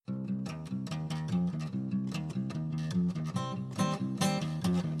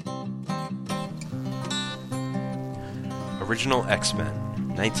Original X-Men,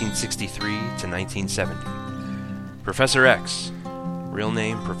 1963 to 1970. Professor X, real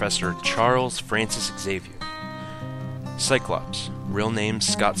name Professor Charles Francis Xavier. Cyclops, real name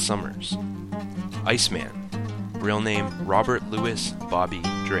Scott Summers. Iceman, real name Robert Louis Bobby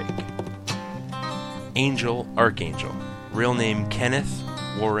Drake. Angel Archangel, real name Kenneth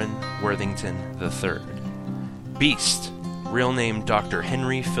Warren Worthington III. Beast, real name Dr.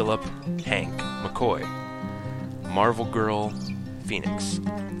 Henry Philip Hank McCoy. Marvel Girl Phoenix,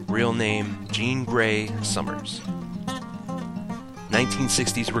 real name Jean Grey Summers.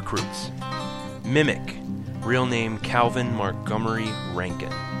 1960s recruits. Mimic, real name Calvin Montgomery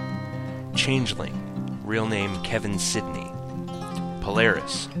Rankin. Changeling, real name Kevin Sidney.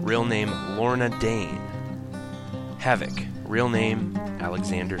 Polaris, real name Lorna Dane. Havoc, real name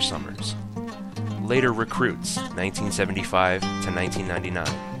Alexander Summers. Later recruits, 1975 to 1999.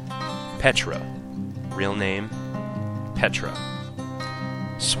 Petra, real name Petra.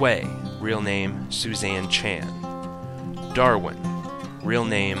 Sway, real name Suzanne Chan. Darwin, real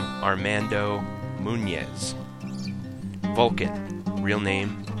name Armando Munez. Vulcan, real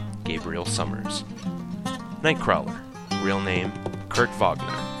name Gabriel Summers. Nightcrawler, real name Kurt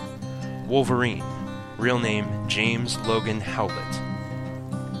Wagner. Wolverine, real name James Logan Howlett.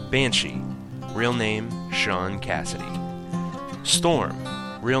 Banshee, real name Sean Cassidy. Storm,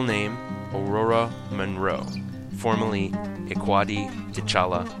 real name Aurora Monroe, formerly Ikwadi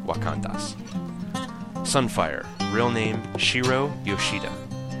T'Challa Wakandas. Sunfire, real name Shiro Yoshida.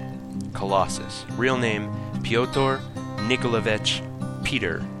 Colossus, real name Pyotr Nikolaevich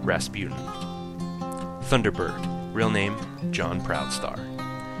Peter Rasputin. Thunderbird, real name John Proudstar.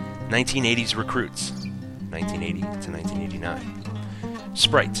 1980s recruits, 1980 to 1989.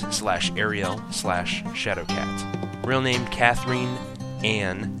 Sprite/Ariel/Shadowcat, real name Catherine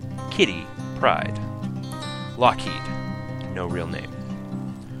Ann Kitty Pride. Lockheed, no real name.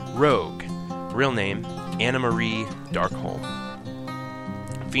 Rogue, real name Anna Marie Darkholm.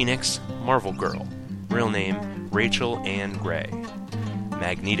 Phoenix, Marvel Girl, real name Rachel Ann Gray.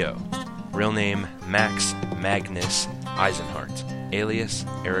 Magneto, real name Max Magnus Eisenhart, alias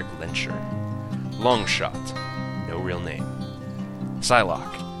Eric Lenscher. Longshot, no real name.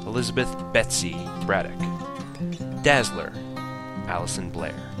 Psylocke, Elizabeth Betsy Braddock. Dazzler, Allison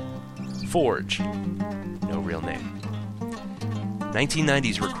Blair. Forge, no real name.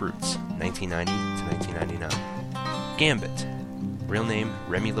 1990s recruits, 1990 to 1999. Gambit, real name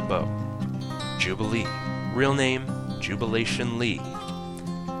Remy LeBeau. Jubilee, real name Jubilation Lee.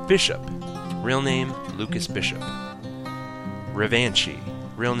 Bishop, real name Lucas Bishop. Revanchi,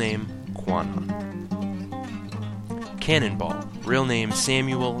 real name Quanon. Cannonball, real name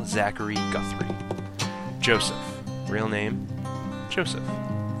Samuel Zachary Guthrie. Joseph, real name Joseph.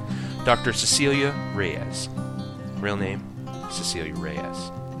 Dr. Cecilia Reyes, real name Cecilia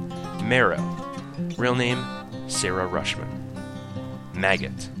Reyes. Marrow, real name Sarah Rushman.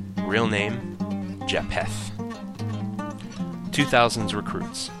 Maggot, real name Japheth. 2000s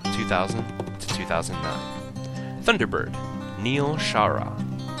recruits, 2000 to 2009. Thunderbird, Neil Shara.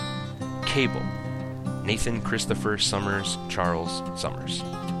 Cable, Nathan Christopher Summers Charles Summers.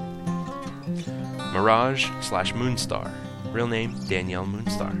 Mirage/Moonstar, real name Danielle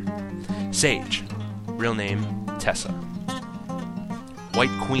Moonstar. Sage, real name Tessa.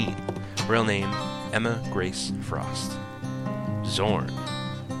 White Queen, real name Emma Grace Frost. Zorn,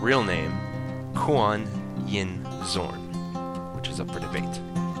 real name Kuan Yin Zorn, which is up for debate.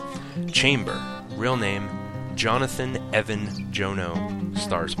 Chamber, real name Jonathan Evan Jono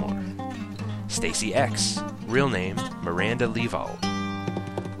Starsmore. Stacy X, real name Miranda Leevald.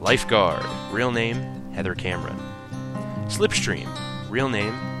 Lifeguard, real name Heather Cameron. Slipstream, real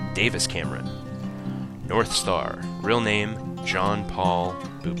name Davis Cameron. North Star, real name John Paul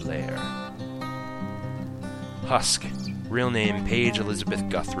Bublé. Husk, real name Paige Elizabeth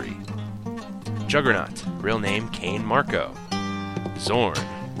Guthrie. Juggernaut, real name Kane Marco. Zorn,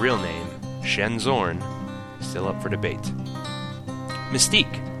 real name Shen Zorn, still up for debate.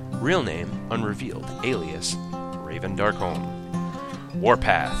 Mystique, real name unrevealed, alias Raven Darkholm.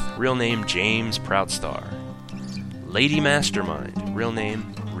 Warpath, real name James Proudstar. Lady Mastermind, real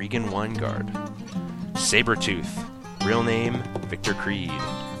name Regan Weingard. Sabretooth, real name Victor Creed.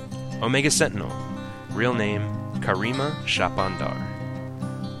 Omega Sentinel, real name Karima Shapandar.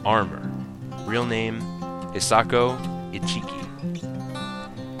 Armor, real name Hisako Ichiki.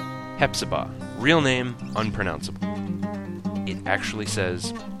 Hepzibah, real name unpronounceable. It actually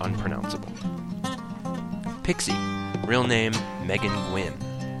says unpronounceable. Pixie, real name Megan Gwynn.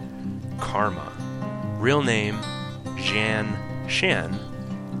 Karma, real name Jan Shan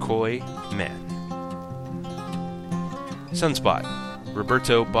Koi Men. Sunspot,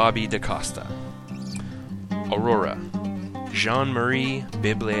 Roberto Bobby da Costa. Aurora, Jean-Marie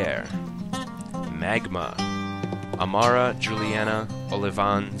Biblier. Magma, Amara Juliana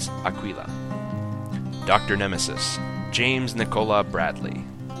Olivans Aquila. Dr. Nemesis, James Nicola Bradley.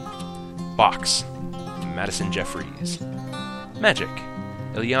 Box, Madison Jeffries. Magic,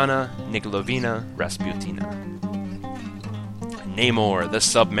 Ilyana Nigolovina Rasputina. Namor the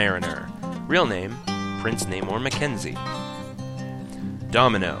Submariner. Real name, Prince Namor Mackenzie.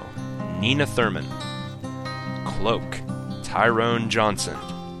 Domino, Nina Thurman. Cloak, Tyrone Johnson.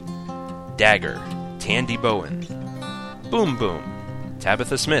 Dagger, Tandy Bowen. Boom Boom,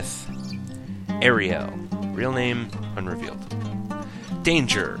 Tabitha Smith. Ariel, real name, unrevealed.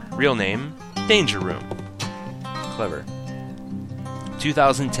 Danger, real name, Danger Room. Clever.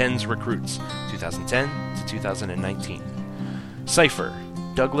 2010's recruits, 2010 to 2019. Cypher,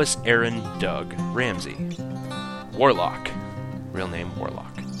 Douglas Aaron Doug Ramsey. Warlock, real name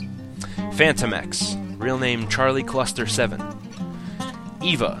Warlock. Phantom X, real name Charlie Cluster 7.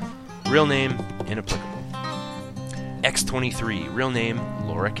 Eva, real name inapplicable. X-23, real name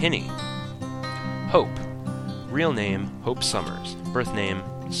Laura Kinney. Hope, real name Hope Summers, birth name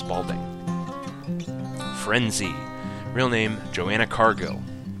Spalding. Frenzy, real name Joanna Cargill.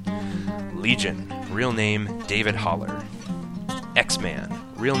 Legion, real name David Holler. X-Man,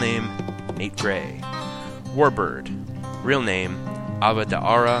 real name Nate Gray. Warbird, real name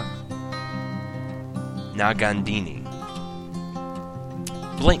Avadara Nagandini.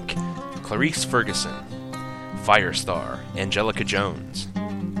 Blink, Clarice Ferguson. Firestar, Angelica Jones.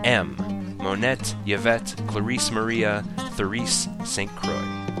 M, Monette Yvette Clarice Maria Therese St. Croix.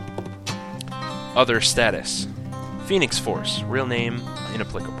 Other status, Phoenix Force, real name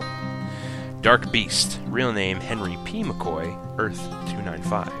inapplicable. Dark Beast, real name Henry P. McCoy, Earth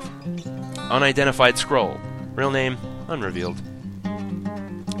 295. Unidentified Scroll, real name unrevealed.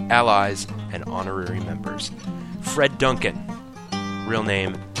 Allies and honorary members. Fred Duncan, real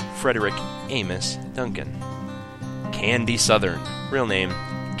name Frederick Amos Duncan. Candy Southern, real name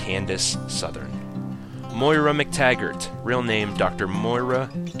Candace Southern. Moira McTaggart, real name Dr. Moira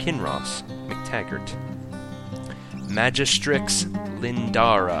Kinross McTaggart. Magistrix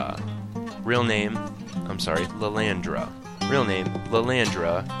Lindara, real name, Lalandra, real name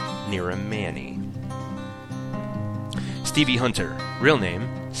Lalandra Niramani. Stevie Hunter, real name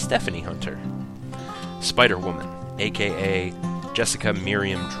Stephanie Hunter. Spider-Woman, aka Jessica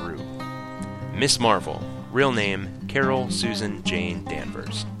Miriam Drew. Miss Marvel, real name Carol Susan Jane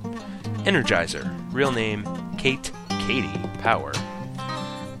Danvers. Energizer, real name Kate Katie Power.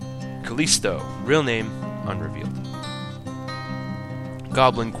 Callisto, real name unrevealed.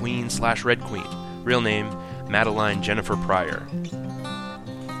 Goblin Queen / Red Queen, real name Madeline Jennifer Pryor.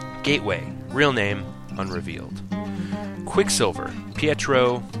 Gateway, real name unrevealed. Quicksilver,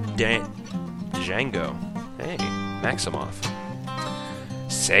 Pietro Django, Maximoff.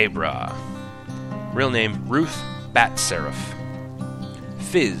 Sabra, real name Ruth Bat Seraph.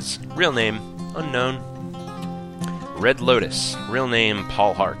 Fizz, real name unknown. Red Lotus, real name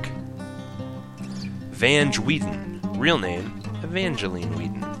Paul Hark. Vange Whedon, real name Evangeline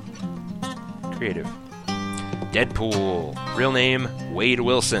Whedon. Creative. Deadpool, real name Wade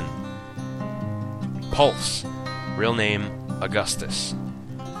Wilson. Pulse, real name Augustus.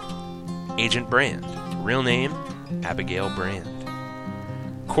 Agent Brand, real name Abigail Brand.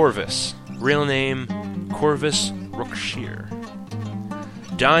 Corvus, real name Corvus Rookshire.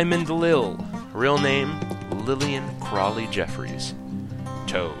 Diamond Lil, real name Lillian Crawley Jeffries.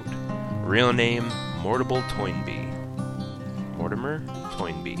 Toad, real name Mortimer Toynbee. Mortimer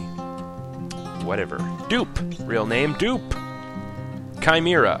Toynbee. Whatever. Dupe, real name Dupe.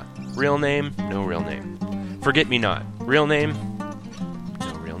 Chimera, real name, no real name. Forget-Me-Not, real name,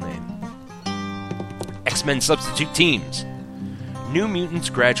 no real name. X-Men Substitute Teams. New Mutants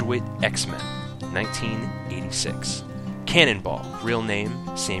Graduate X-Men, 1986. Cannonball, real name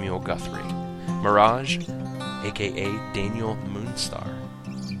Samuel Guthrie. Mirage, aka Danielle Moonstar.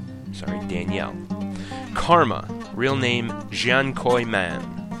 Danielle. Karma, real name Jiankoi Man.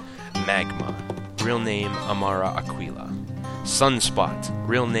 Magma, real name Amara Aquila. Sunspot,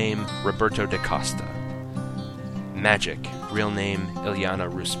 real name Roberto da Costa. Magic, real name Ilyana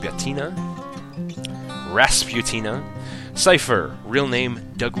Rasputina. Cypher, real name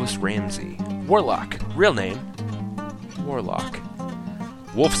Douglas Ramsey. Warlock, real name Warlock.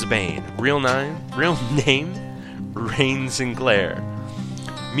 Wolfsbane, real name Rain Sinclair.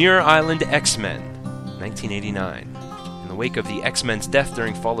 Muir Island X-Men, 1989. In the wake of the X-Men's death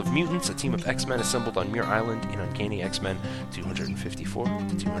during Fall of Mutants, a team of X-Men assembled on Muir Island in Uncanny X-Men 254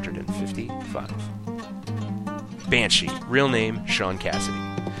 to 255. Banshee, real name Sean Cassidy.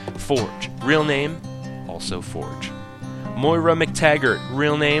 Forge, real name also Forge. Moira McTaggart,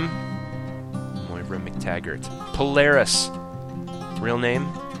 real name Moira McTaggart. Polaris, real name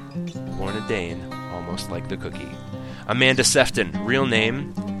Lorna Dane, almost like the cookie. Amanda Sefton, real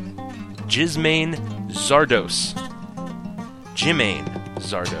name Jizmaine Zardos. Jimaine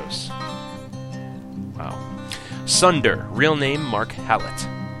Zardos. Wow. Sunder, real name Mark Hallett.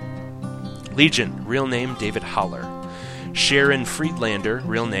 Legion, real name David Holler. Sharon Friedlander,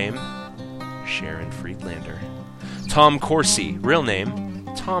 real name Sharon Friedlander. Tom Corsi, real name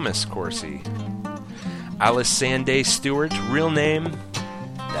Thomas Corsi. Alice Sanday Stewart, real name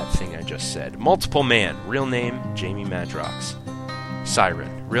that thing I just said. Multiple Man, real name Jamie Madrox.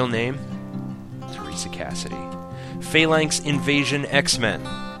 Siren, real name Teresa Cassidy. Phalanx Invasion X-Men.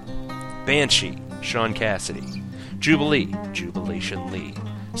 Banshee, Sean Cassidy. Jubilee, Jubilation Lee.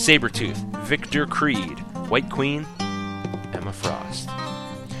 Sabretooth, Victor Creed. White Queen, Emma Frost.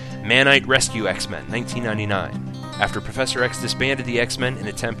 Manite Rescue X-Men, 1999. After Professor X disbanded the X-Men in an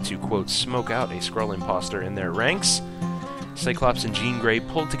attempt to, quote, smoke out a Skrull imposter in their ranks, Cyclops and Jean Grey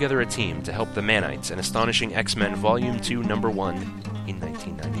pulled together a team to help the Manites in Astonishing X-Men Volume 2, Number 1 in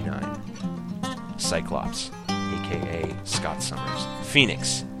 1999. Cyclops, a.k.a. Scott Summers.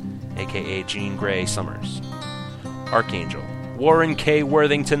 Phoenix, a.k.a. Jean Grey Summers. Archangel, Warren K.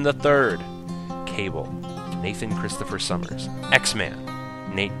 Worthington III. Cable, Nathan Christopher Summers. X-Man,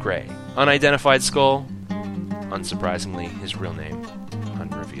 Nate Gray. Unidentified Skull, unsurprisingly, his real name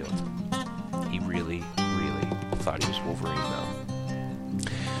unrevealed. He really thought he was Wolverine, though.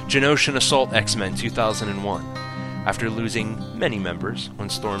 Genoshan Assault X-Men 2001. After losing many members when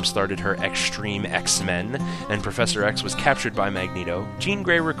Storm started her Extreme X-Men and Professor X was captured by Magneto, Jean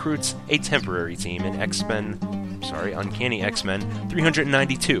Grey recruits a temporary team in Uncanny X-Men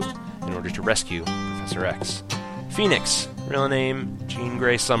 392 in order to rescue Professor X. Phoenix, real name Jean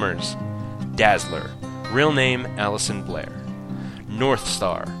Grey Summers. Dazzler, real name Allison Blair. North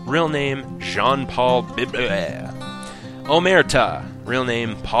Star, real name Jean-Paul Bibert. Omerta, real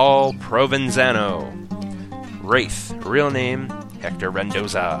name Paul Provenzano. Wraith, real name Hector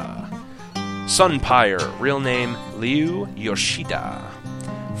Mendoza. Sunpyre, real name Liu Yoshida.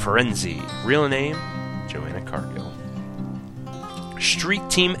 Frenzy, real name Joanna Cargill. Street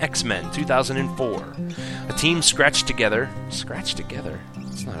Team X-Men 2004. A team scratched together? It's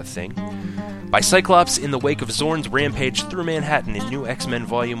not a thing. By Cyclops in the wake of Zorn's rampage through Manhattan in New X-Men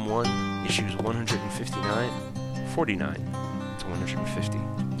Volume 1, issues 49 to 150.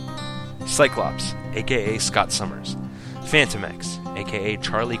 Cyclops, a.k.a. Scott Summers. Phantom X, a.k.a.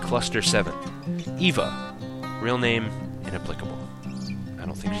 Charlie Cluster 7. Eva, real name inapplicable. I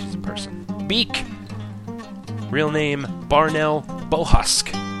don't think she's a person. Beak, real name Barnell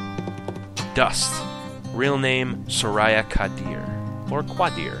Bohusk. Dust, real name Soraya Kadir, or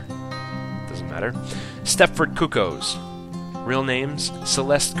Quadir. Doesn't matter. Stepford Cuckoos. Real names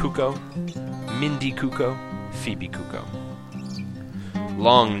Celeste Cuckoo, Mindy Cuckoo, Phoebe Cuckoo.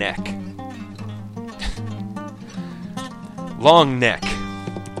 Long Neck. Long Neck.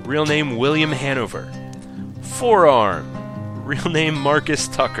 Real name William Hanover. Forearm. Real name Marcus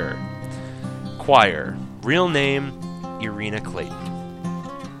Tucker. Choir. Real name Irina Clayton.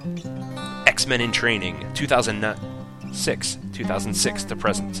 X-Men in Training, 2006 to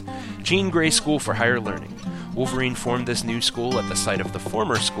present. Jean Grey School for Higher Learning. Wolverine formed this new school at the site of the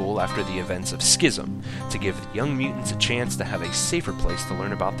former school after the events of Schism, to give young mutants a chance to have a safer place to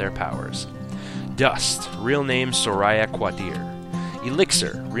learn about their powers. Dust, real name Soraya Quadir.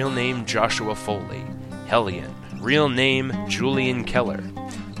 Elixir, real name Joshua Foley. Hellion, real name Julian Keller.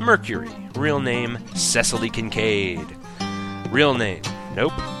 Mercury, real name Cecily Kincaid. Real name,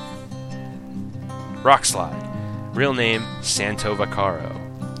 nope. Rockslide, real name Santo Vaccaro.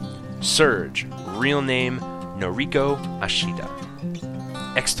 Surge, real name Noriko Ashida.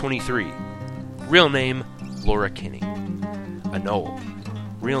 X-23, real name Laura Kinney. Anole,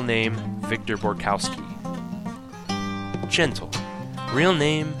 real name Victor Borkowski. Gentle, real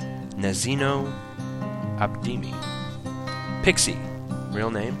name Nazino Abdimi. Pixie, real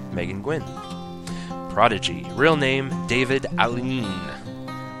name Megan Gwynn. Prodigy, real name David Aline.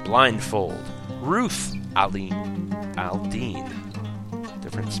 Blindfold, Ruth Aldine.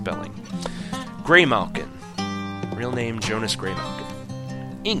 Different spelling. Graymalkin, real name Jonas Graymalkin.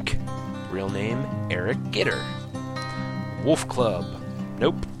 Ink, real name Eric Gitter. Wolf Club,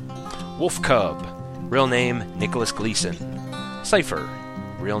 nope. Wolf Cub, real name Nicholas Gleason. Cypher,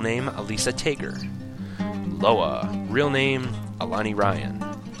 real name Elisa Tager. Loa, real name Alani Ryan.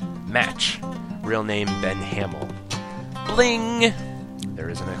 Match, real name Ben Hamill. Bling! There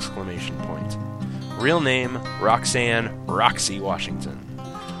is an exclamation point. real name Roxanne Roxy Washington.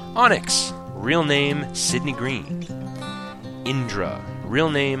 Onyx, real name Sydney Green. Indra, real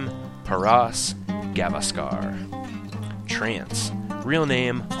name Paras Gavaskar. Trance, real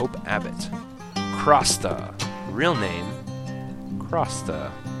name Hope Abbott. Crosta, real name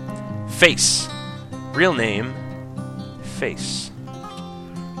Crosta. Face, real name Face.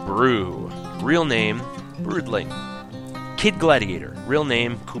 Brew, real name Broodling. Kid Gladiator, real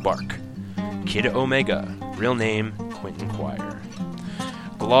name Kubark. Kid Omega, real name Quentin Quire.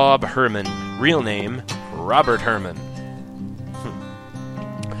 Glob Herman, real name Robert Herman.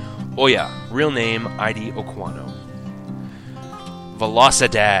 Oya, real name Idi Okwano.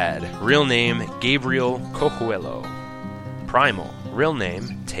 Velocidad, real name Gabriel Cojuelo. Primal, real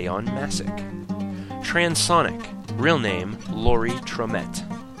name Teon Masick. Transonic, real name Lori Tromette.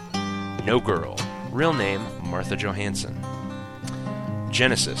 No Girl, real name Martha Johansson.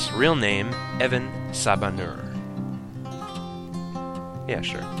 Genesis, real name Evan Sabanur. Yeah,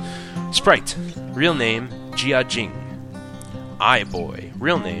 sure. Sprite, real name Jia Jing. iBoy,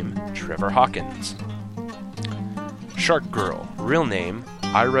 real name Trevor Hawkins. Shark Girl, real name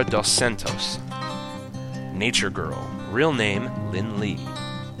Ira Dos Santos. Nature Girl, real name Lynn Lee.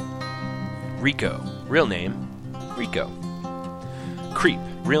 Rico, real name Rico. Creep,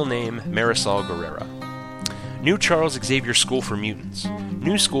 real name Marisol Guerrera. New Charles Xavier School for Mutants.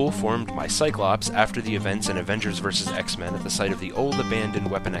 New school formed by Cyclops after the events in Avengers vs. X-Men at the site of the old abandoned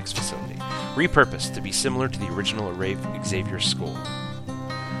Weapon X facility, repurposed to be similar to the original array of Xavier School.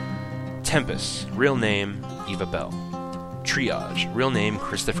 Tempest, real name Eva Bell. Triage, real name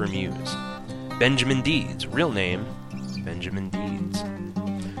Christopher Muse. Benjamin Deeds, real name Benjamin Deeds.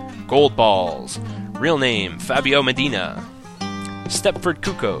 Gold Balls, real name Fabio Medina. Stepford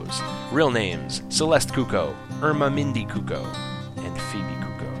Cuckoos, real names Celeste Cucko, Irma Mindy Cucko, and Phoebe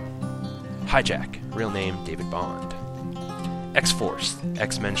Cucko. Hijack, real name David Bond. X-Force,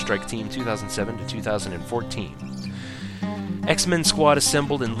 X-Men Strike Team 2007 to 2014. X-Men squad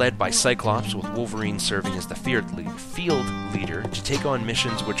assembled and led by Cyclops, with Wolverine serving as the field leader to take on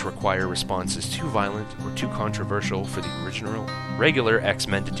missions which require responses too violent or too controversial for the original regular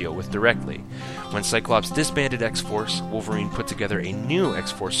X-Men to deal with directly. When Cyclops disbanded X-Force, Wolverine put together a new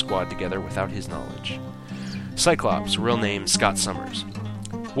X-Force squad together without his knowledge. Cyclops, real name Scott Summers.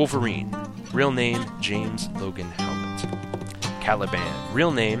 Wolverine, real name James Logan Howlett. Caliban, real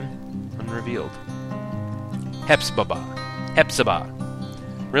name unrevealed. Hepzibah,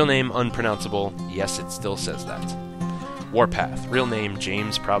 real name unpronounceable, yes, it still says that. Warpath, real name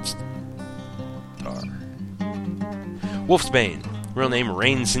James Proudstar. Wolfsbane, real name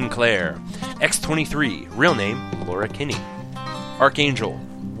Rain Sinclair. X-23, real name Laura Kinney. Archangel,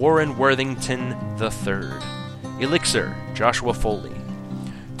 Warren Worthington III. Elixir, Joshua Foley.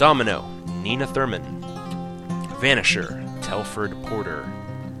 Domino, Nina Thurman. Vanisher, Telford Porter.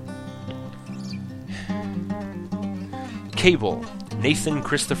 Cable, Nathan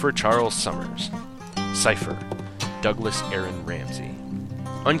Christopher Charles Summers. Cypher, Douglas Aaron Ramsey.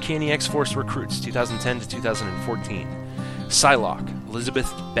 Uncanny X-Force Recruits 2010 to 2014. Psylocke,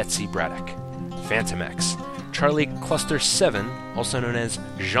 Elizabeth Betsy Braddock. Phantom X, Charlie Cluster 7, also known as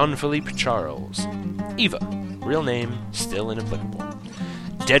Jean-Philippe Charles. Eva, real name still inapplicable.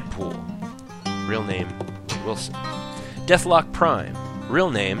 Deadpool, real name Wade Wilson. Deathlock Prime, real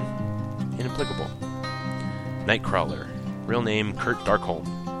name inapplicable. Nightcrawler, real name Kurt Darkholm.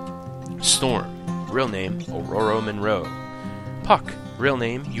 Storm, real name Aurora Monroe. Puck, real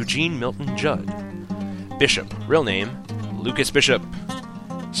name Eugene Milton Judd. Bishop, real name Lucas Bishop.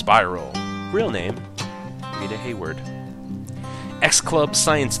 Spiral, real name Rita Hayward. X-Club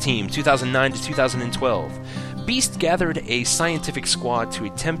Science Team 2009 to 2012. Beast gathered a scientific squad to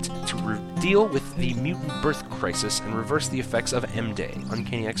attempt to deal with the mutant birth crisis and reverse the effects of M-Day.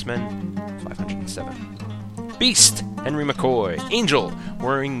 Uncanny X-Men 507. Beast, Henry McCoy. Angel,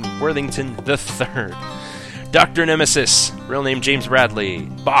 Worthington III. Dr. Nemesis, real name James Bradley.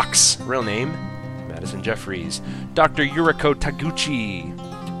 Box, real name Madison Jeffries. Dr. Yuriko Taguchi.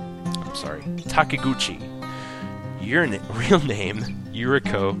 Takaguchi. Real name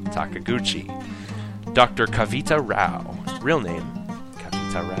Yuriko Takaguchi. Dr. Kavita Rao. Real name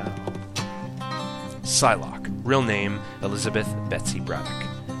Kavita Rao. Psylocke. Real name Elizabeth Betsy Braddock.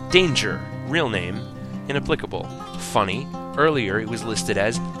 Danger. Real name inapplicable. Funny, earlier it was listed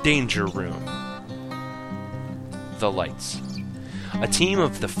as Danger Room. The Lights. A team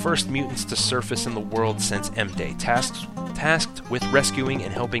of the first mutants to surface in the world since M-Day, tasked with rescuing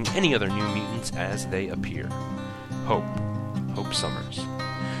and helping any other new mutants as they appear. Hope Summers.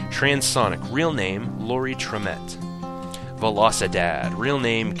 Transonic, real name Lori Tromette. Velocidad, real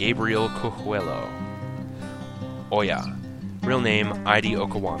name Gabriel Cojuelo. Oya. Real name, Idy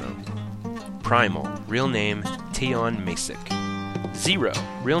Okawano. Primal. Real name, Teon Masick. Zero.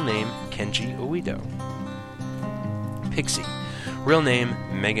 Real name, Kenji Oedo. Pixie. Real name,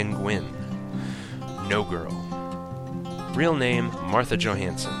 Megan Gwynn. No Girl. Real name, Martha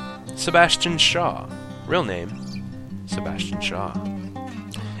Johansson. Sebastian Shaw. Real name, Sebastian Shaw.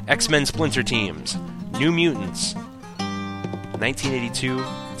 X-Men Splinter Teams. New Mutants. 1982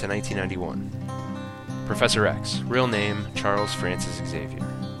 to 1991. Professor X. Real name, Charles Francis Xavier.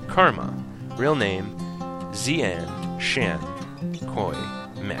 Karma. Real name, Zian Shan Koi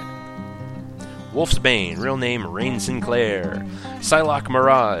Met. Wolf's Bane. Real name, Rain Sinclair. Psylocke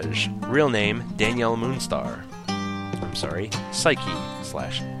Mirage. Real name, Danielle Moonstar. I'm sorry,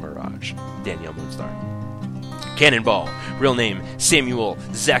 Psyche/Mirage. Danielle Moonstar. Cannonball. Real name, Samuel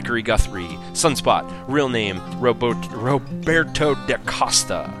Zachary Guthrie. Sunspot. Real name, Roberto da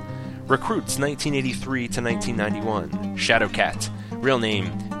Costa. Recruits 1983 to 1991. Shadowcat. Real name,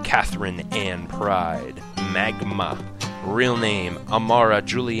 Catherine Ann Pride. Magma. Real name, Amara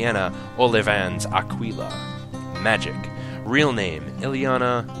Juliana Olivans Aquila. Magic. Real name,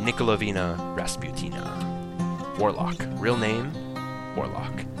 Ilyana Nikolovina Rasputina. Warlock. Real name,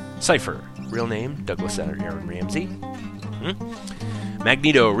 Warlock. Cypher. Real name, Douglas Aaron Ramsey.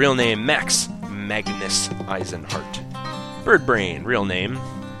 Magneto. Real name, Max Magnus Eisenhart. Birdbrain. Real name,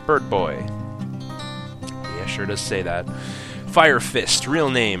 Bird Boy. Yeah, sure does say that. Fire Fist. Real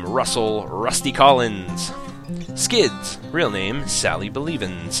name, Russell Rusty Collins. Skids. Real name, Sally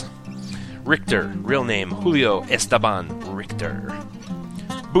Believins. Richter. Real name, Julio Esteban Richter.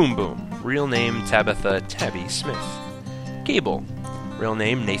 Boom Boom. Real name, Tabitha Tabby Smith. Cable. Real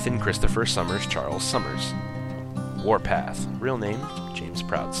name, Nathan Christopher Summers Charles Summers. Warpath. Real name, James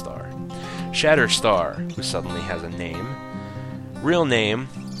Proudstar. Shatterstar, who suddenly has a name. Real name,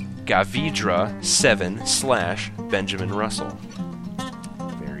 Gavidra 7/Benjamin Russell.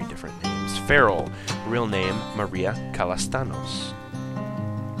 Very different names. Feral. Real name, Maria Calastanos.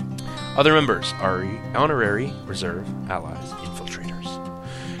 Other members are Honorary Reserve Allies Infiltrators.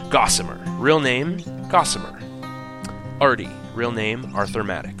 Gossamer. Real name, Gossamer. Artie. Real name, Arthur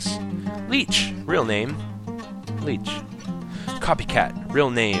Maddox. Leech. Real name, Leech. Copycat. Real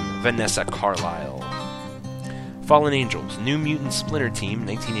name, Vanessa Carlyle. Fallen Angels. New Mutant Splinter Team,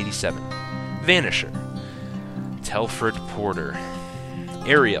 1987. Vanisher. Telford Porter.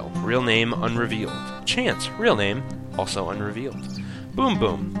 Ariel. Real name, Unrevealed. Chance. Real name, also unrevealed. Boom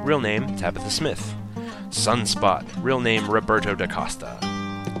Boom. Real name, Tabitha Smith. Sunspot. Real name, Roberto da Costa.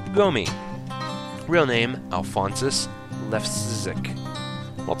 Gomi. Real name, Alphonsus Lefzik.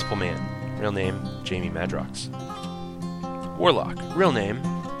 Multiple Man. Real name, Jamie Madrox. Warlock. Real name,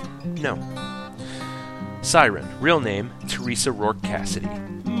 no. Siren. Real name, Teresa Rourke Cassidy.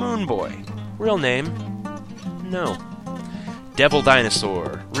 Moonboy. Real name, no. Devil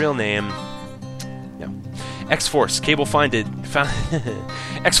Dinosaur. Real name, no. X-Force. Cable founded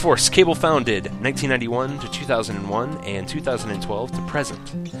X-Force. Cable founded 1991 to 2001 and 2012 to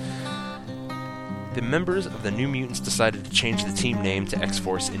present. The members of the New Mutants decided to change the team name to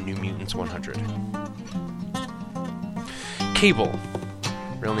X-Force in New Mutants 100. Cable.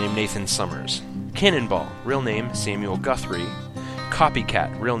 Real name, Nathan Summers. Cannonball. Real name, Samuel Guthrie.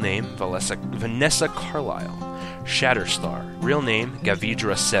 Copycat. Real name, Vanessa Carlyle. Shatterstar. Real name,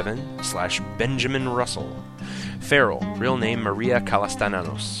 Gavidra 7/Benjamin Russell. Feral. Real name, Maria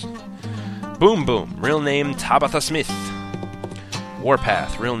Calastanos. Boom Boom. Real name, Tabitha Smith.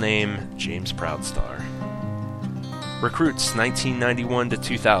 Warpath. Real name, James Proudstar. Recruits 1991 to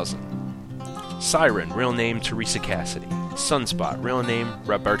 2000. Siren. Real name, Teresa Cassidy. Sunspot. Real name,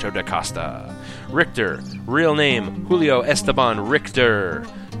 Roberto da Costa. Richter. Real name, Julio Esteban Richter.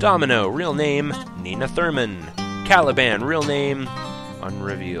 Domino. Real name, Nina Thurman. Caliban. Real name,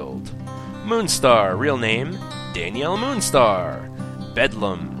 unrevealed. Moonstar. Real name, Danielle Moonstar.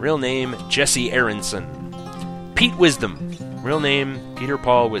 Bedlam. Real name, Jesse Aronson. Pete Wisdom. Real name, Peter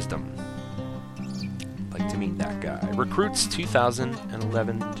Paul Wisdom. I'd like to meet that guy. Recruits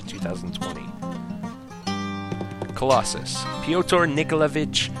 2011 to 2020. Colossus. Pyotr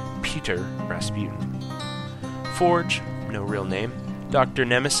Nikolaevich Peter Rasputin. Forge. No real name. Dr.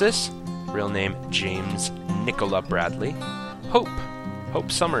 Nemesis. Real name, James Nicola Bradley. Hope.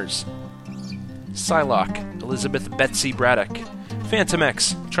 Hope Summers. Psylocke. Elizabeth Betsy Braddock. Phantom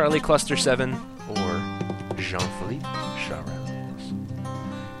X. Charlie Cluster 7. Or Jean-Philippe Charles.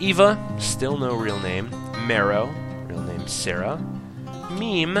 Eva, still no real name. Marrow, real name Sarah.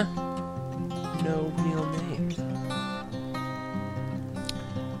 Meme, no real name.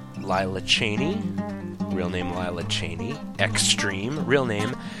 Lila Cheney, real name Lila Cheney. Extreme, real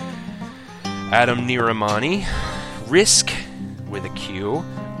name Adam Niramani. Risk with a Q.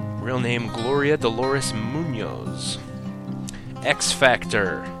 Real name Gloria Dolores Munoz. X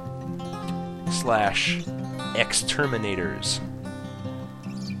Factor / Exterminators.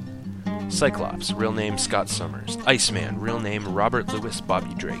 Cyclops, real name Scott Summers. Iceman, real name Robert Louis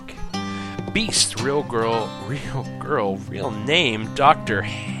Bobby Drake. Beast, real name Dr.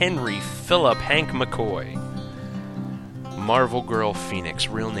 Henry Philip Hank McCoy. Marvel Girl Phoenix,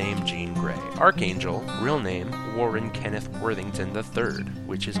 real name Jean Grey. Archangel, real name Warren Kenneth Worthington III,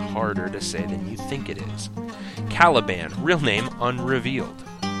 which is harder to say than you think it is. Caliban, real name unrevealed.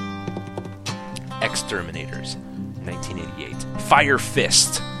 Exterminators, 1988. Fire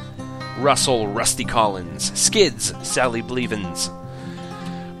Fist, Russell Rusty Collins. Skids, Sally Blevins.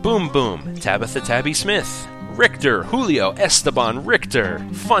 Boom Boom, Tabitha Tabby Smith. Richter, Julio Esteban Richter.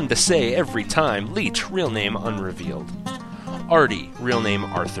 Fun to say every time. Leech, real name unrevealed. Artie, real name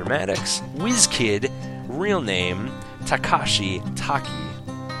Arthur Maddox. WizKid, real name Takashi Taki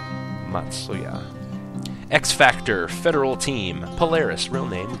Matsuya. X Factor, Federal Team. Polaris, real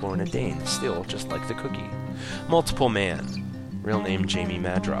name Lorna Dane, still just like the cookie. Multiple Man, real name Jamie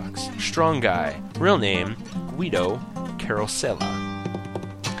Madrox. Strong Guy, real name Guido Carosella.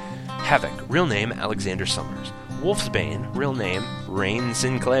 Havoc, real name Alexander Summers. Wolfsbane, real name Rain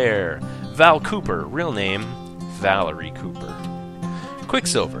Sinclair. Val Cooper, real name Valerie Cooper.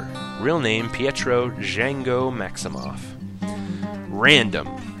 Quicksilver, real name Pietro Django Maximoff.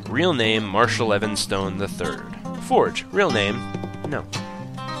 Random, real name Marshall Evan Stone III. Forge, real name no.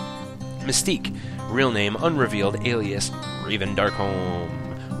 Mystique, real name unrevealed alias Raven Darkholme.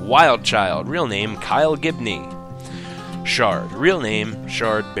 Wildchild, real name Kyle Gibney. Shard, real name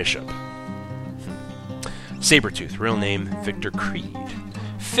Shard Bishop. Sabretooth, real name Victor Creed.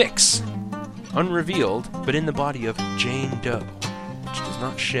 Fix, unrevealed, but in the body of Jane Doe, which does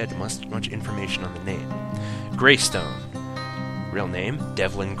not shed much information on the name. Greystone, real name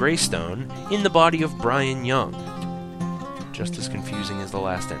Devlin Greystone, in the body of Brian Young. Just as confusing as the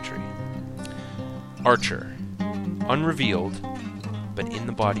last entry. Archer, unrevealed, but in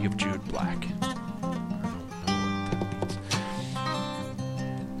the body of Jude Black.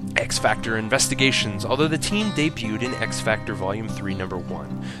 X Factor Investigations. Although the team debuted in X Factor Volume 3, Number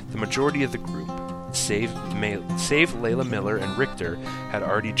 1, the majority of the group, save Layla Miller and Richter, had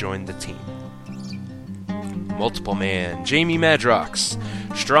already joined the team. Multiple Man, Jamie Madrox.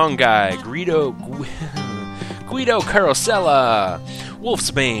 Strong Guy, Guido Carosella.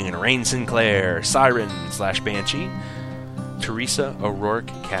 Wolfsbane, Rain Sinclair. Siren / Banshee, Teresa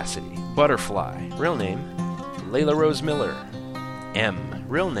O'Rourke Cassidy. Butterfly, real name Layla Rose Miller. M,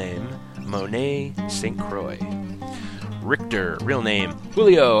 real name Monet St. Croix. Richter, real name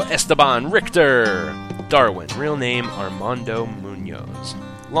Julio Esteban Richter. Darwin, real name Armando Munoz.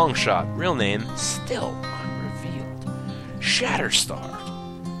 Longshot, real name still unrevealed Shatterstar.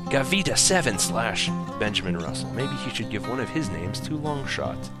 Gavita 7 / Benjamin Russell. Maybe he should give one of his names to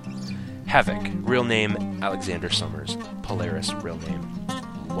Longshot. Havoc, real name Alexander Summers. Polaris, real name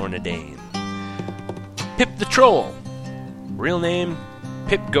Lorna Dane. Pip the Troll, real name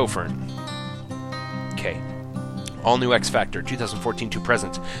Pip Gofern. Okay. All new X Factor, 2014 to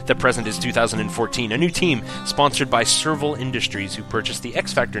present. The present is 2014. A new team sponsored by Serval Industries, who purchased the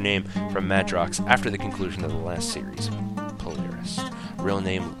X Factor name from Madrox after the conclusion of the last series. Polaris, real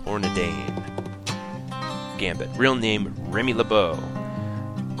name Lorna Dane. Gambit, real name Remy LeBeau.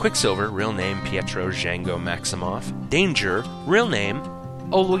 Quicksilver, real name Pietro Django Maximoff. Danger, real name,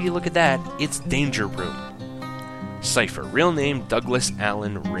 oh will you look at that, it's Danger Room. Cypher, real name Douglas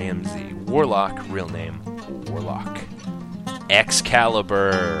Allen Ramsey. Warlock, real name Warlock.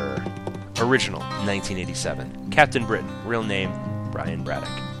 Excalibur, original, 1987. Captain Britain, real name Brian Braddock.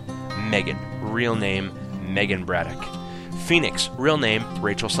 Megan, real name Megan Braddock. Phoenix, real name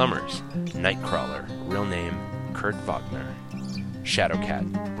Rachel Summers. Nightcrawler, real name Kurt Wagner.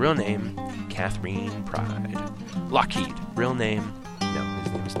 Shadowcat, real name Catherine Pride. Lockheed, real name, no,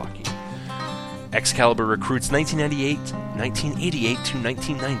 his name is Lockheed. Excalibur recruits 1988 to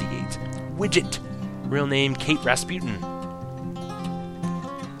 1998. Widget, real name Kate Rasputin.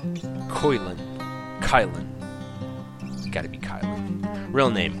 Kylan, gotta be Kylan.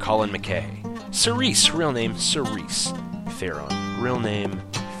 Real name Colin McKay. Cerise, real name Cerise. Theron, real name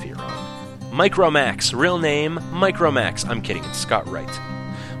Theron. Micromax, real name Micromax. I'm kidding, it's Scott Wright.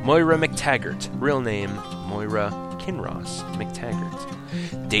 Moira McTaggart, real name Moira Kinross McTaggart.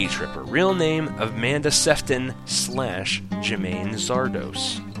 Day Tripper, real name Amanda Sefton / Jermaine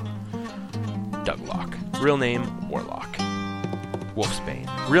Zardos. Douglock, real name Warlock. Wolfsbane,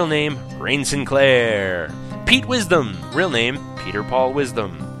 real name Rain Sinclair. Pete Wisdom, real name Peter Paul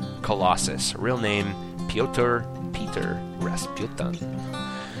Wisdom. Colossus, real name Piotr Pete Victor Rasputin.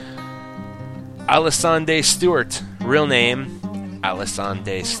 Alissandre Stewart, real name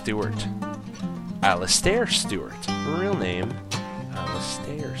Alissandre Stewart. Alastair Stewart, real name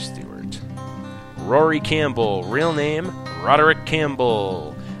Alastair Stewart. Rory Campbell, real name Roderick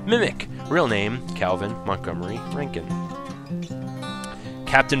Campbell. Mimic, real name Calvin Montgomery Rankin.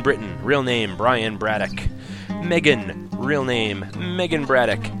 Captain Britain, real name Brian Braddock. Megan, real name Megan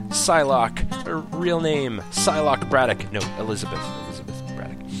Braddock. Psylocke, real name Psylocke Braddock. No, Elizabeth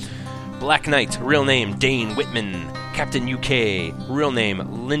Braddock. Black Knight, real name Dane Whitman. Captain UK, real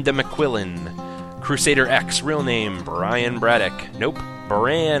name Linda McQuillan. Crusader X, real name Brian Braddock. Nope,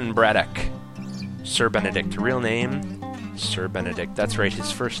 Bran Braddock. Sir Benedict, real name Sir Benedict. That's right,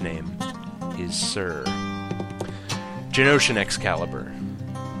 his first name is Sir. Genoshan Excalibur.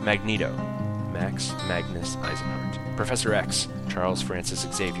 Magneto, Max Magnus Eisenhart. Professor X, Charles Francis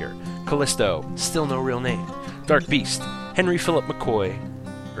Xavier. Callisto, still no real name. Dark Beast, Henry Philip McCoy,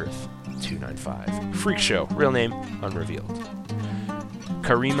 Earth 295. Freak Show, real name unrevealed.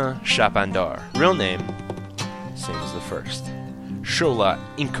 Karima Shapandar, real name same as the first. Shola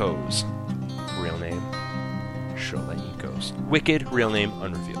Inkos, real name Shola Inkos. Wicked, real name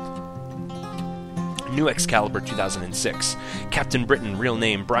unrevealed. New Excalibur 2006. Captain Britain, real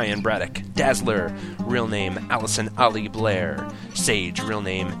name Brian Braddock. Dazzler, real name Allison Ali Blair. Sage, real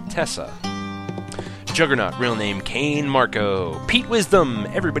name Tessa. Juggernaut, real name Kane Marco. Pete Wisdom,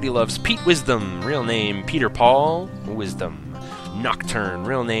 everybody loves Pete Wisdom. Real name Peter Paul Wisdom. Nocturne,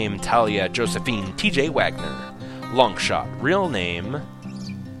 real name Talia Josephine TJ Wagner. Longshot, real name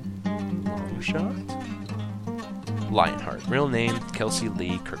Longshot? Lionheart, real name Kelsey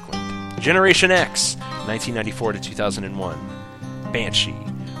Lee Kirkland. Generation X, 1994 to 2001. Banshee,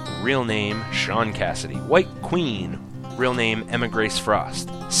 real name Sean Cassidy. White Queen, real name Emma Grace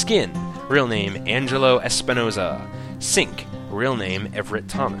Frost. Skin, real name Angelo Espinoza. Sync, real name Everett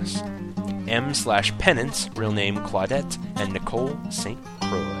Thomas. M/Penance, real name Claudette and Nicole St.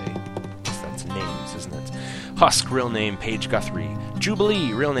 Croix. That's names, isn't it? Husk, real name Paige Guthrie.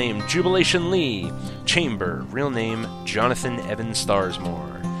 Jubilee, real name Jubilation Lee. Chamber, real name Jonathan Evan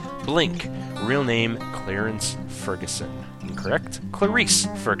Starsmore. Blink, real name Clarence Ferguson. Incorrect? Clarice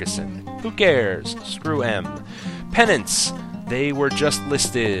Ferguson. Who cares? Screw M. Penance, they were just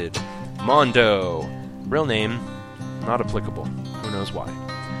listed. Mondo, real name not applicable. Who knows why?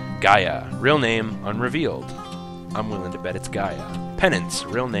 Gaia, real name unrevealed. I'm willing to bet it's Gaia. Penance,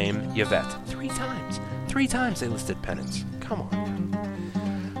 real name Yvette. 3 times. 3 times they listed Penance. Come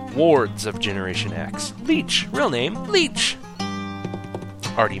on. Wards of Generation X. Leech, real name Leech.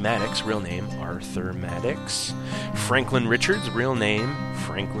 Artie Maddox, real name Arthur Maddox. Franklin Richards, real name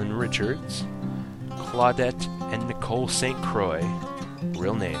Franklin Richards. Claudette and Nicole St. Croix,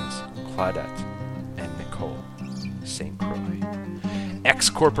 real names Claudette and Nicole St. Croix. X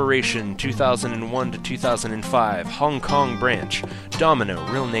Corporation, 2001 to 2005, Hong Kong branch. Domino,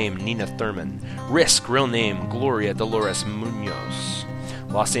 real name Nina Thurman. Risk, real name Gloria Dolores Munoz.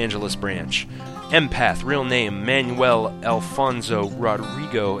 Los Angeles branch. Empath, real name Manuel Alfonso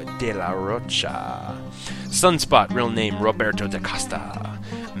Rodrigo de la Rocha. Sunspot, real name Roberto da Costa.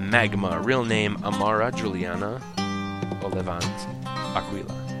 Magma, real name Amara Juliana Olivant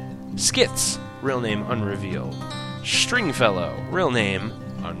Aquila. Skits, real name unrevealed. Stringfellow, real name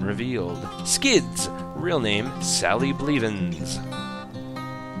unrevealed. Skids, real name Sally Blevins.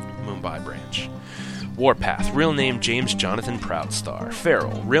 Mumbai branch. Warpath, real name James Jonathan Proudstar.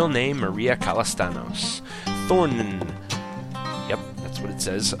 Feral, real name Maria Calastanos. Thornton, yep, that's what it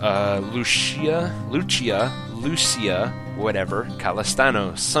says. Lucia, whatever,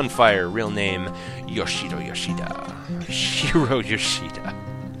 Calastanos. Sunfire, real name Yoshida. Shiro Yoshida.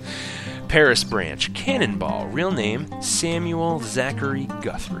 Paris branch. Cannonball, real name Samuel Zachary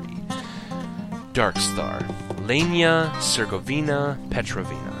Guthrie. Darkstar, Lenia Sergovina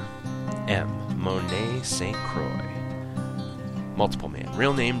Petrovina. M. Monet St. Croix. Multiple Man,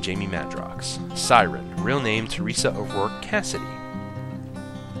 real name Jamie Madrox. Siren, real name Teresa O'Rourke Cassidy.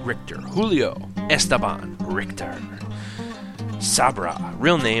 Richter, Julio Esteban Richter. Sabra,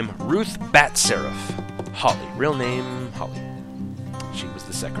 real name Ruth Batseraph. Holly, real name Holly. She was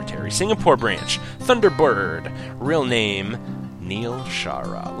the secretary. Singapore branch. Thunderbird, real name Neil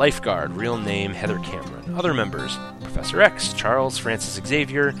Shara. Lifeguard, real name Heather Cameron. Other members: Professor X, Charles Francis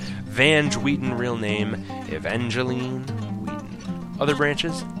Xavier. Vange Wheaton, real name Evangeline Wheaton. Other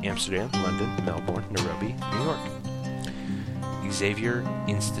branches: Amsterdam, London, Melbourne, Nairobi, New York. Xavier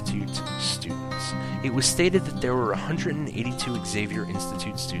Institute students. It was stated that there were 182 Xavier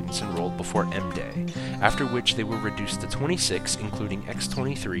Institute students enrolled before M-Day, after which they were reduced to 26, including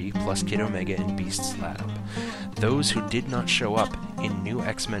X-23 plus Kid Omega and Beast's lab. Those who did not show up in New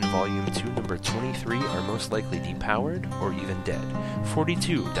X-Men Volume 2, number 23 are most likely depowered or even dead.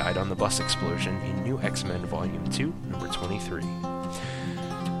 42 died on the bus explosion in New X-Men Volume 2, number 23.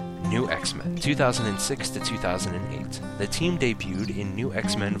 New X-Men, 2006 to 2008. The team debuted in New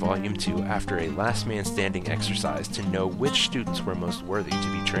X-Men Volume 2 after a last man standing exercise to know which students were most worthy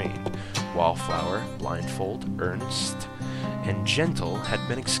to be trained. Wallflower, Blindfold, Ernst, and Gentle had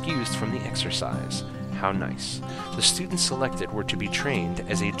been excused from the exercise. How nice. The students selected were to be trained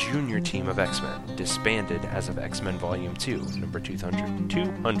as a junior team of X-Men, disbanded as of X-Men Volume 2, number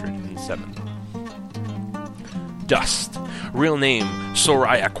 207. Dust. Real name,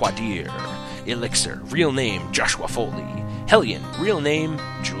 Soraya Quadir. Elixir. Real name, Joshua Foley. Hellion. Real name,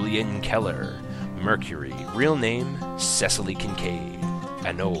 Julian Keller. Mercury. Real name, Cecily Kincaid.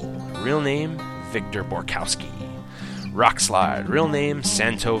 Anole. Real name, Victor Borkowski. Rockslide. Real name,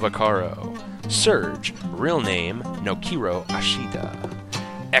 Santo Vaccaro. Surge. Real name, Nokiro Ashida.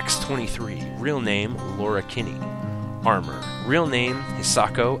 X-23. Real name, Laura Kinney. Armor. Real name,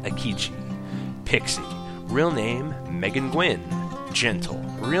 Hisako Akichi. Pixie. Real name, Megan Gwynn. Gentle.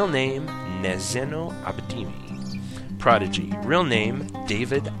 Real name, Nezeno Abdimi. Prodigy. Real name,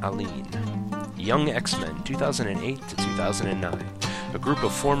 David Aline. Young X-Men, 2008 to 2009. A group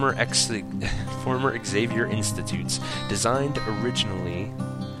of former Xavier Institutes, designed originally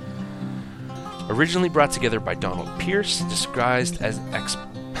brought together by Donald Pierce, disguised as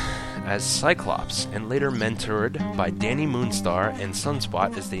Cyclops, and later mentored by Danny Moonstar and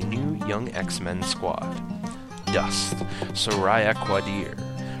Sunspot as the new Young X-Men squad. Dust, Soraya Quadir,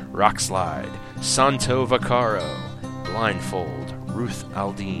 Rockslide, Santo Vaccaro, Blindfold, Ruth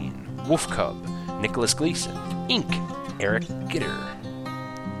Aldine, Wolf Cub, Nicholas Gleason, Ink, Eric Gitter,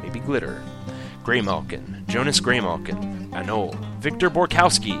 maybe Glitter, Graymalkin, Jonas Graymalkin, Anole, Victor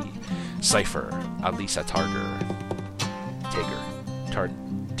Borkowski, Cypher, Alisa Tager.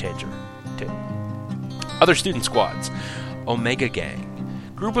 Other student squads. Omega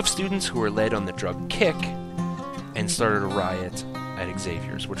Gang, group of students who were led on the drug Kick and started a riot at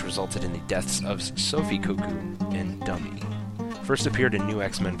Xavier's, which resulted in the deaths of Sophie Cuckoo and Dummy. First appeared in New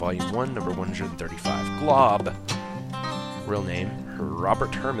X-Men Volume 1, number 135. Glob, real name,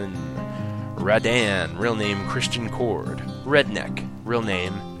 Robert Herman. Radan, real name, Christian Cord. Redneck, real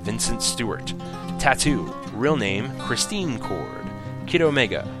name, Vincent Stewart. Tattoo, real name, Christine Cord. Kid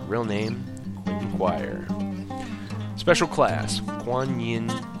Omega, real name, Quentin Quire. Special class, Kuan Yin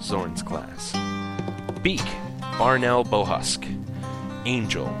Zorn's class. Beak, Barnell Bohusk.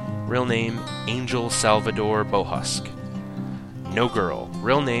 Angel, real name, Angel Salvador Bohusk. No Girl,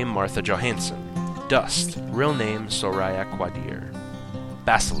 real name, Martha Johansson. Dust, real name, Soraya Quadir.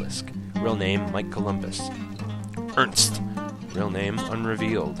 Basilisk, real name, Mike Columbus. Ernst, real name,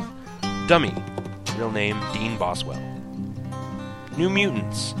 unrevealed. Dummy, real name, Dean Boswell. New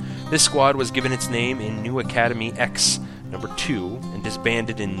Mutants. This squad was given its name in New Academy X, number 2, and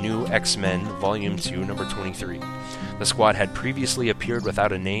disbanded in New X-Men, Volume 2, number 23. The squad had previously appeared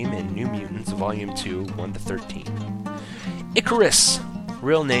without a name in New Mutants, Volume 2, 1-13. Icarus,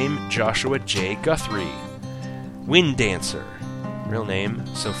 real name, Joshua J. Guthrie. Wind Dancer, real name,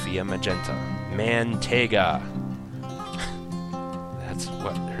 Sophia Magenta. Mantega. That's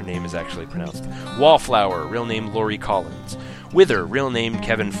what her name is actually pronounced. Wallflower, real name, Lori Collins. Wither, real name,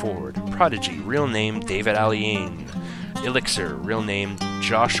 Kevin Ford. Prodigy, real name, David Aliane. Elixir, real name,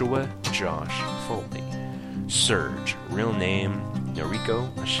 Joshua Josh Foley. Surge, real name, Noriko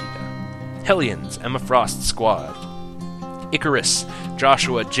Ashida. Hellions, Emma Frost Squad. Icarus,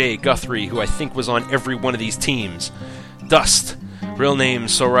 Joshua J. Guthrie, who I think was on every one of these teams. Dust, real name,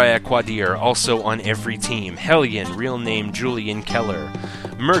 Soraya Quadir, also on every team. Hellion, real name, Julian Keller.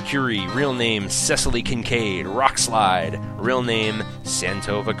 Mercury, real name, Cecily Kincaid. Rockslide, real name,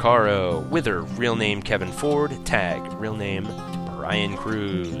 Santo Vaccaro. Wither, real name, Kevin Ford. Tag, real name, Brian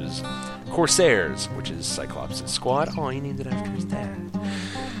Cruz. Corsairs, which is Cyclops' squad. Oh, he named it after his dad.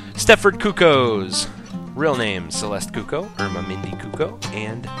 Stepford Cuckoos, real name, Celeste Cucko, Irma Mindy Cucko,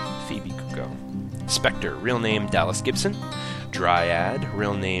 and Phoebe Cucko. Spectre, real name, Dallas Gibson. Dryad,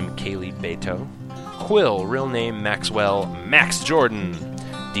 real name, Kaylee Beto. Quill, real name, Maxwell Max Jordan.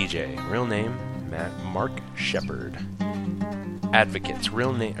 DJ, real name, Mark Shepard. Advocates,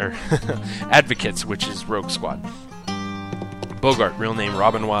 real name, Advocates, which is Rogue Squad. Bogart, real name,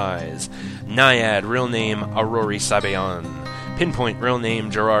 Robin Wise. Naiad, real name, Aurori Sabayon. Pinpoint, real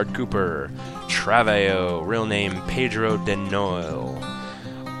name, Gerard Cooper. Travao, real name Pedro de Noel.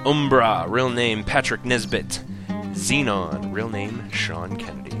 Umbra, real name Patrick Nesbitt. Xenon, real name Sean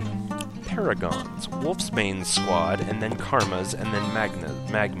Kennedy. Paragons, Wolfsbane's squad, and then Karmas, and then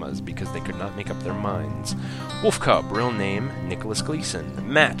Magmas, because they could not make up their minds. Wolf Cub, real name Nicholas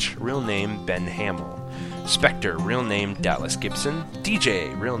Gleason. Match, real name Ben Hamill. Spectre, real name Dallas Gibson.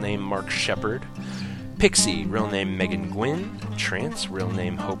 DJ, real name Mark Shepard. Pixie, real name Megan Gwynn. Trance, real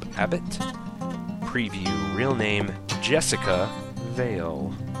name Hope Abbott. Preview, real name Jessica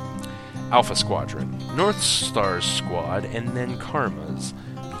Vale. Alpha Squadron, North Star's squad, and then Karmas,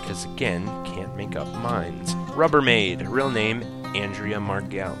 because again, can't make up minds. Rubbermaid, real name Andrea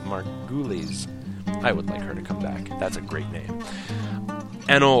Margulies. I would like her to come back. That's a great name.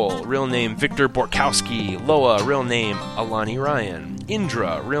 Anol, real name Victor Borkowski. Loa, real name Alani Ryan.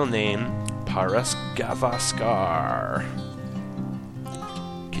 Indra, real name Paras Gavaskar.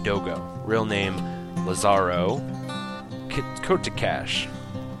 Kidogo, real name Lazaro Kotakash.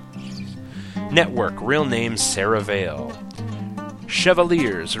 Network, real name Sarah Vale.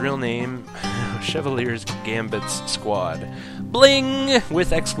 Chevaliers, real name Chevaliers Gambit's squad. Bling!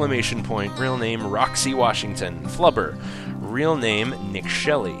 With exclamation point, real name Roxy Washington. Flubber, real name Nick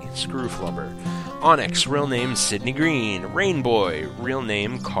Shelley. Screw Flubber. Onyx, real name Sydney Green. Rainboy, real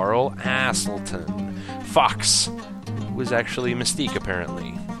name Carl Asselton. Fox was actually Mystique,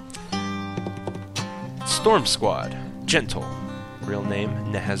 apparently. Storm Squad, Gentle, real name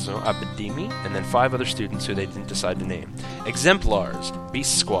Nehazo Abedimi, and then 5 other students who they didn't decide to name. Exemplars,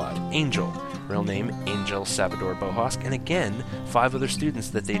 Beast Squad, Angel, real name Angel Salvador Bohosk, and again, 5 other students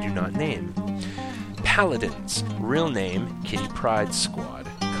that they do not name. Paladins, real name Kitty Pride Squad.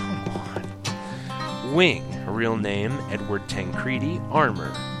 Come on. Wing, real name Edward Tancredi.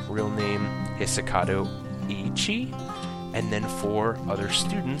 Armor, real name Hisakato Ichi. And then 4 other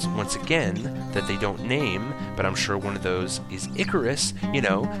students, once again, that they don't name, but I'm sure one of those is Icarus,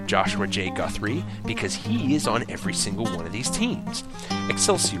 Joshua J. Guthrie, because he is on every single one of these teams.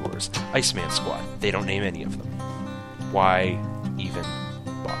 Excelsiors, Iceman Squad, they don't name any of them. Why even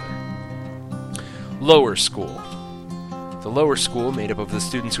bother? Lower School. The lower school, made up of the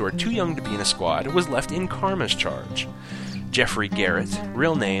students who are too young to be in a squad, was left in Karma's charge. Jeffrey Garrett,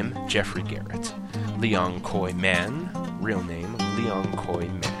 real name Jeffrey Garrett. Leon Koi Man, real name Leon Koi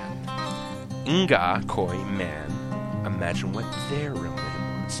Man. Inga Koi Man. Imagine what their real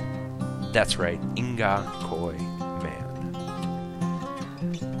name was. That's right, Inga Koi Man.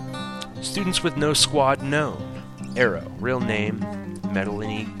 Students with no squad known. Arrow, real name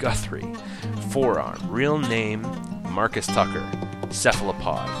Madeline Guthrie. Forearm, real name Marcus Tucker.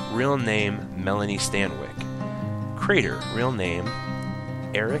 Cephalopod, real name Melanie Stanwyck. Crater, real name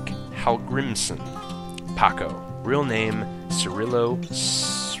Eric Halgrimson. Paco, real name Cirillo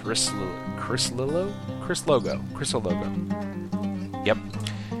Crislogo. Yep.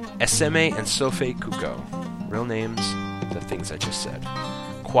 Eseme and Sophie Kuko. Real names, the things I just said.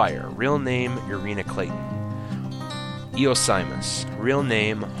 Choir, real name Irina Clayton. Eosimus, real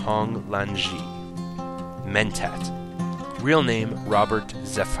name Hong Lanji. Mentat, real name Robert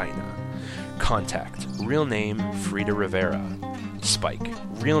Zephina. Contact, real name Frida Rivera. Spike,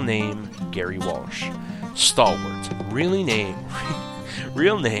 real name Gary Walsh. Stalwart, real name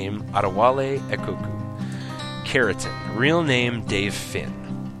Adewale Ekoku. Keratin, real name Dave Finn.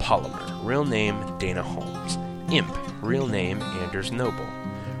 Polymer, real name Dana Holmes. Imp, real name Anders Noble.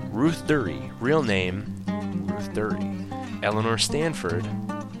 Ruth Dury, real name Ruth Dury. Eleanor Stanford,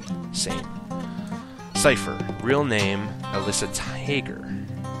 same. Cypher, real name Alyssa Tiger.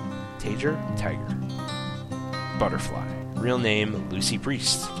 Tiger. Butterfly, real name Lucy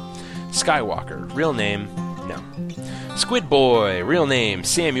Priest. Skywalker, real name, no. Squid Boy, real name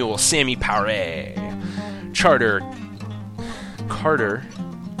Samuel Sammy Pare. Carter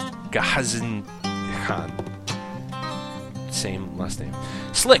Gahazin Khan, same last name.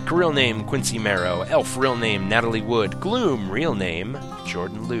 Slick, real name Quincy Marrow. Elf, real name Natalie Wood. Gloom, real name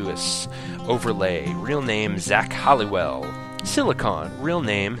Jordan Lewis. Overlay, real name Zach Halliwell. Silicon, real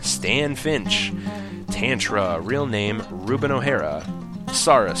name Stan Finch. Tantra, real name Ruben O'Hara.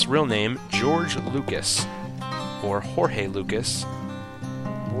 Saurus, real name George Lucas. Or Jorge Lucas.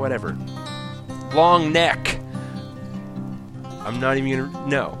 Whatever. Long Neck. I'm not even gonna...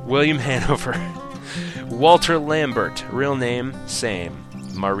 No. William Hanover. Walter Lambert, real name, same.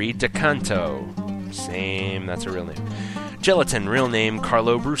 Marie DeCanto, same, that's a real name. Gelatin, real name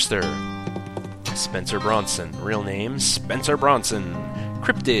Carlo Brewster. Spencer Bronson, real name Spencer Bronson.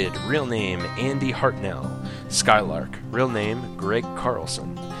 Cryptid, real name Andy Hartnell. Skylark, real name Greg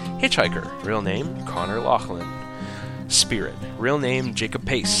Carlson. Hitchhiker, real name Connor Laughlin. Spirit, real name Jacob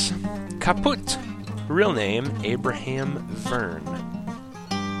Pace. Caput. Real name, Abraham Verne.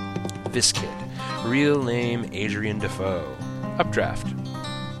 Viskid. Real name, Adrian Defoe. Updraft.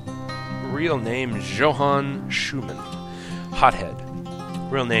 Real name, Johann Schumann. Hothead.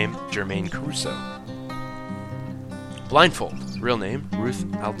 Real name, Jermaine Caruso. Blindfold. Real name, Ruth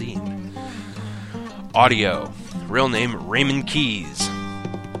Aldine. Audio. Real name, Raymond Keys.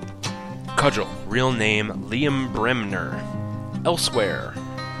 Cudgel. Real name, Liam Bremner. Elsewhere.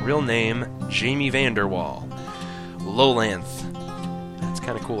 Real name, Jamie Vanderwall. Lowlanth. That's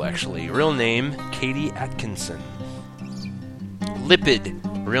kind of cool, actually. Real name, Katie Atkinson. Lipid.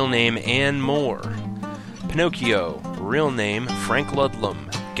 Real name, Ann Moore. Pinocchio. Real name, Frank Ludlam.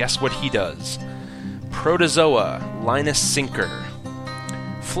 Guess what he does? Protozoa. Linus Sinker.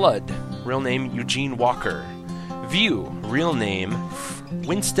 Flood. Real name, Eugene Walker. View. Real name,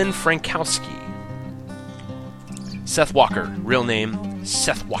 Winston Frankowski. Seth Walker. Real name,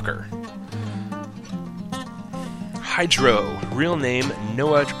 Seth Walker. Hydro. Real name,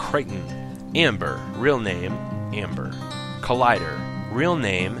 Noah Crichton. Amber. Real name, Amber. Collider. Real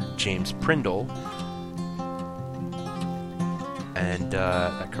name, James Prindle. And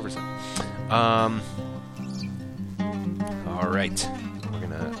that covers it. Alright. We're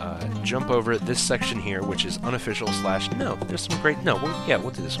gonna jump over this section here, which is unofficial / no, there's some great... No,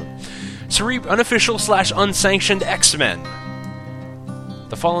 we'll do this one. Unofficial / unsanctioned X-Men.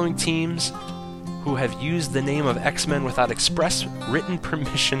 The following teams who have used the name of X-Men without express written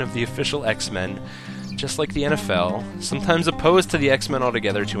permission of the official X-Men, just like the NFL, sometimes opposed to the X-Men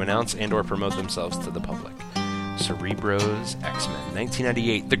altogether to announce and or promote themselves to the public. Cerebro's X-Men.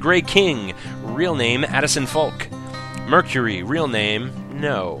 1998. The Grey King. Real name, Addison Falk. Mercury. Real name,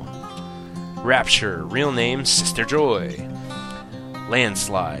 No. Rapture. Real name, Sister Joy.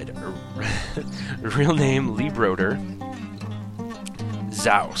 Landslide. Real name, Lee Broder.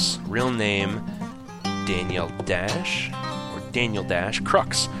 Zaus. Real name, Daniel Dash.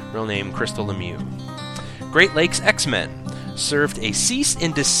 Crux. Real name, Crystal Lemieux. Great Lakes X-Men. Served a cease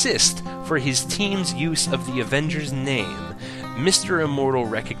and desist for his team's use of the Avengers name. Mr. Immortal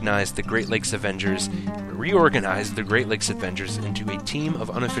reorganized the Great Lakes Avengers into a team of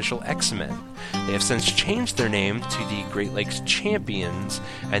unofficial X-Men. They have since changed their name to the Great Lakes Champions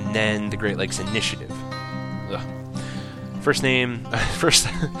and then the Great Lakes Initiative. Ugh. First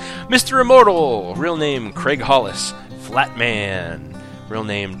Mr. Immortal. Real name, Craig Hollis. Flatman. Real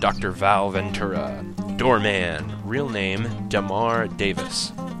name, Dr. Val Ventura. Doorman. Real name, Damar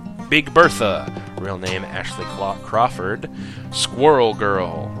Davis. Big Bertha. Real name, Ashley Crawford. Squirrel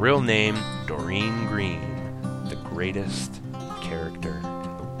Girl. Real name, Doreen Green. The greatest character in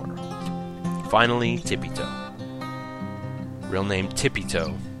the world. Finally, Tippy Toe. Real name, Tippy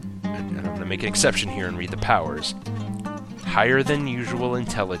Toe. And I'm going to make an exception here and read the powers. Higher than usual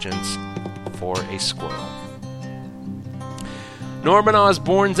intelligence for a squirrel. Norman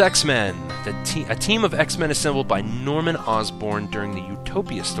Osborn's X-Men. A team of X-Men assembled by Norman Osborn during the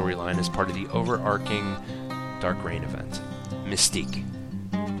Utopia storyline as part of the overarching Dark Reign event. Mystique.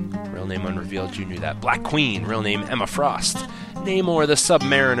 Real name unrevealed, you knew that. Black Queen. Real name, Emma Frost. Namor the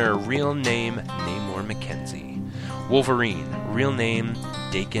Submariner. Real name, Namor Mackenzie. Wolverine. Real name,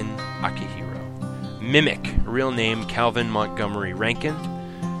 Dakin Akihiro. Mimic. Real name, Calvin Montgomery Rankin.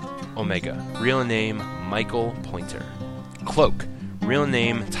 Omega. Real name, Michael Pointer. Cloak. Real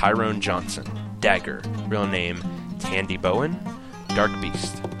name, Tyrone Johnson. Dagger. Real name, Tandy Bowen. Dark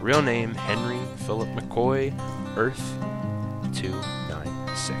Beast. Real name, Henry Philip McCoy. Earth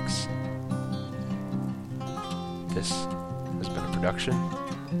 296. This has been a production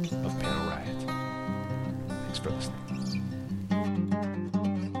of Panel Riot. Thanks for listening.